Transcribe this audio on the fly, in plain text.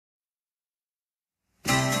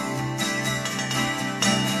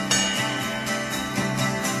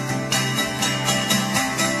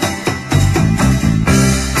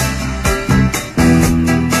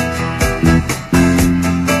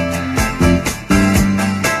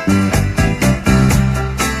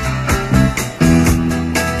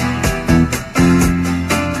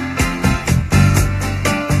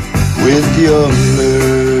your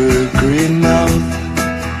mercury mouth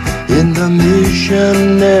in the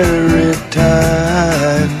missionary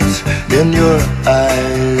times, in your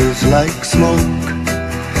eyes like smoke,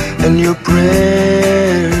 and your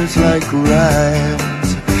prayers like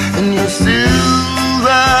rhymes, and your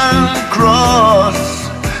silver cross,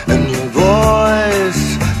 and your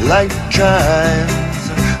voice like chimes.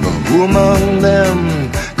 Who among them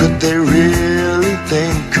could they really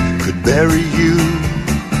think could bury you?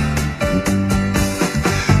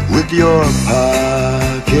 With your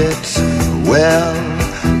pockets well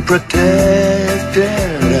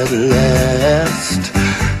protected at last,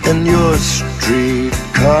 and your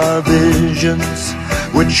streetcar visions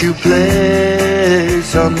which you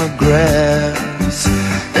place on the grass,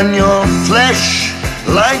 and your flesh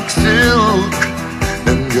like silk,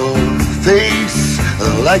 and your face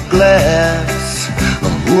like glass.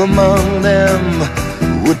 Who among them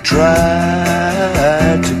would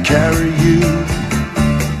try to carry you?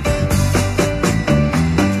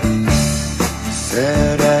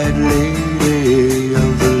 Sad-eyed lady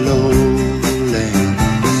of the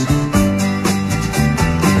lowlands,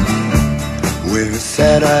 where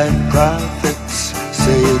sad-eyed prophets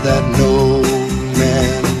say that no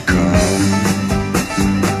man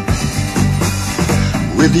comes.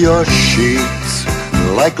 With your sheets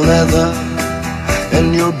like leather,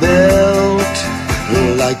 and your belt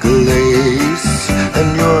like lace, and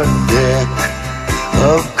your deck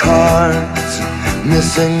of cards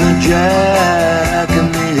missing the jack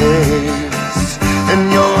and the ace,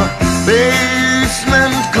 and your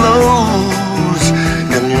basement clothes,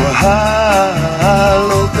 and your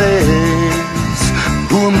hollow face.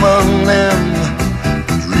 Who among them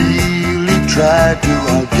really tried to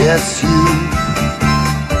outguess you?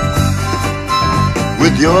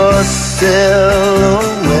 With your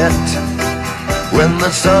silhouette when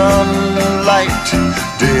the sunlight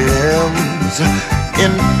dims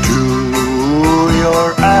into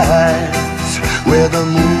your eyes, where the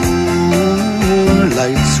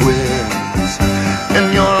moonlight swims,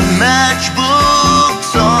 and your matchbook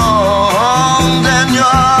songs and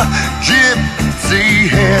your gypsy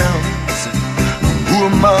hymns. Who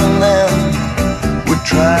among them would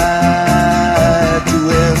try to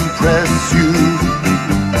impress you?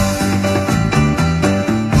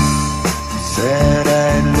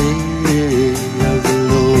 Sad-eyed lady of the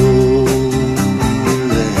lowlands,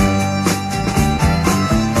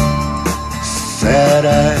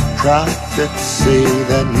 sad-eyed prophets say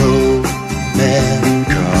that no man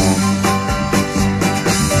comes.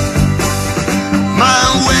 My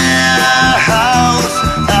warehouse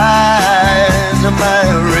eyes, my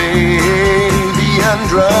Arabian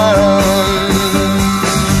drums,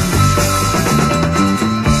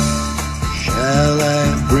 shall I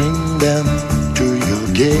bring them to your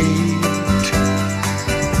gate,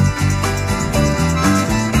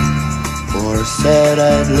 or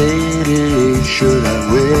sad-eyed lady should I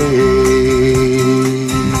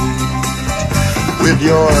wait? With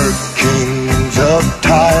your kings of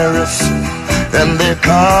Tyrus and their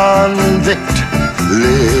convict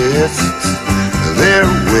lists,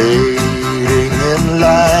 they're waiting in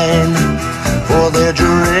line for their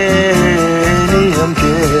geranium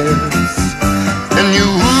kiss, and you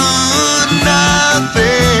would not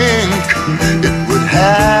think it would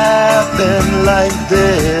happen like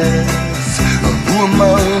this. Who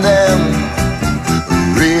among them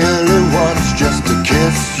really wants just to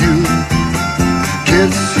kiss you?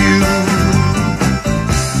 Kiss you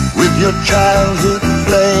with your childhood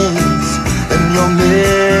flames and your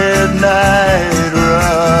midnight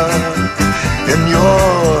run, and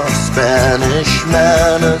your Spanish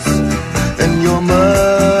manners and your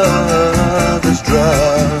mother's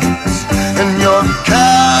drugs, and your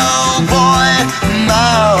cowboy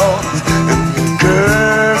mouth and your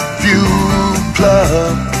curfew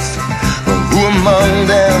clubs. Who among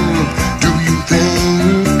them do you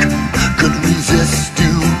think could resist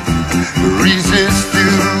you? Resist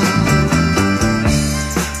you?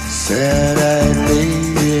 Sad-eyed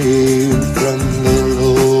lady from the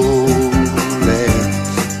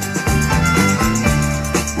lowlands,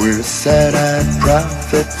 where sad-eyed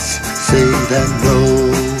prophets say that no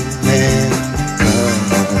man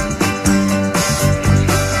comes.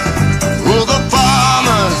 Oh, the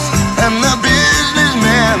farmers and the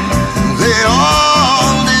businessmen, they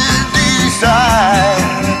all did decide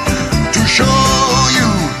to show you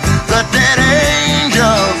the dead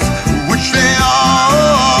angels which they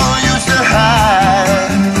all used to hide.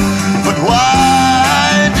 But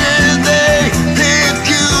why did they pick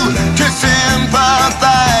you to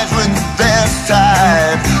sympathize with their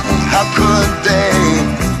side? How could they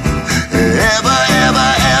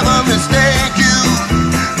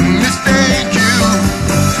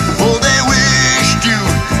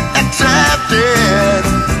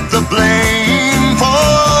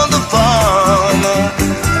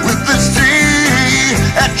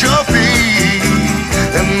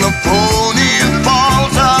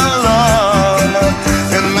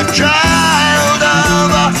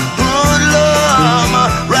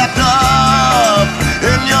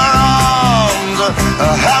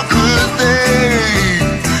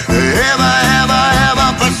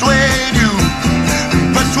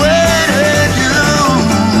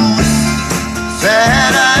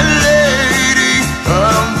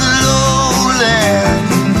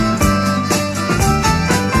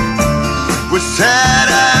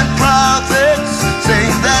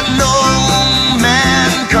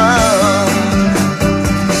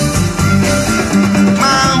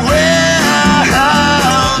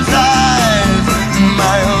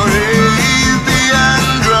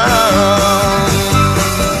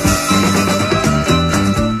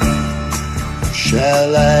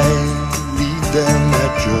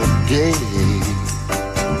at your gate.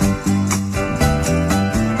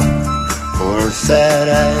 For a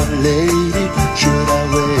sad-eyed lady, should I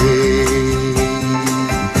wait?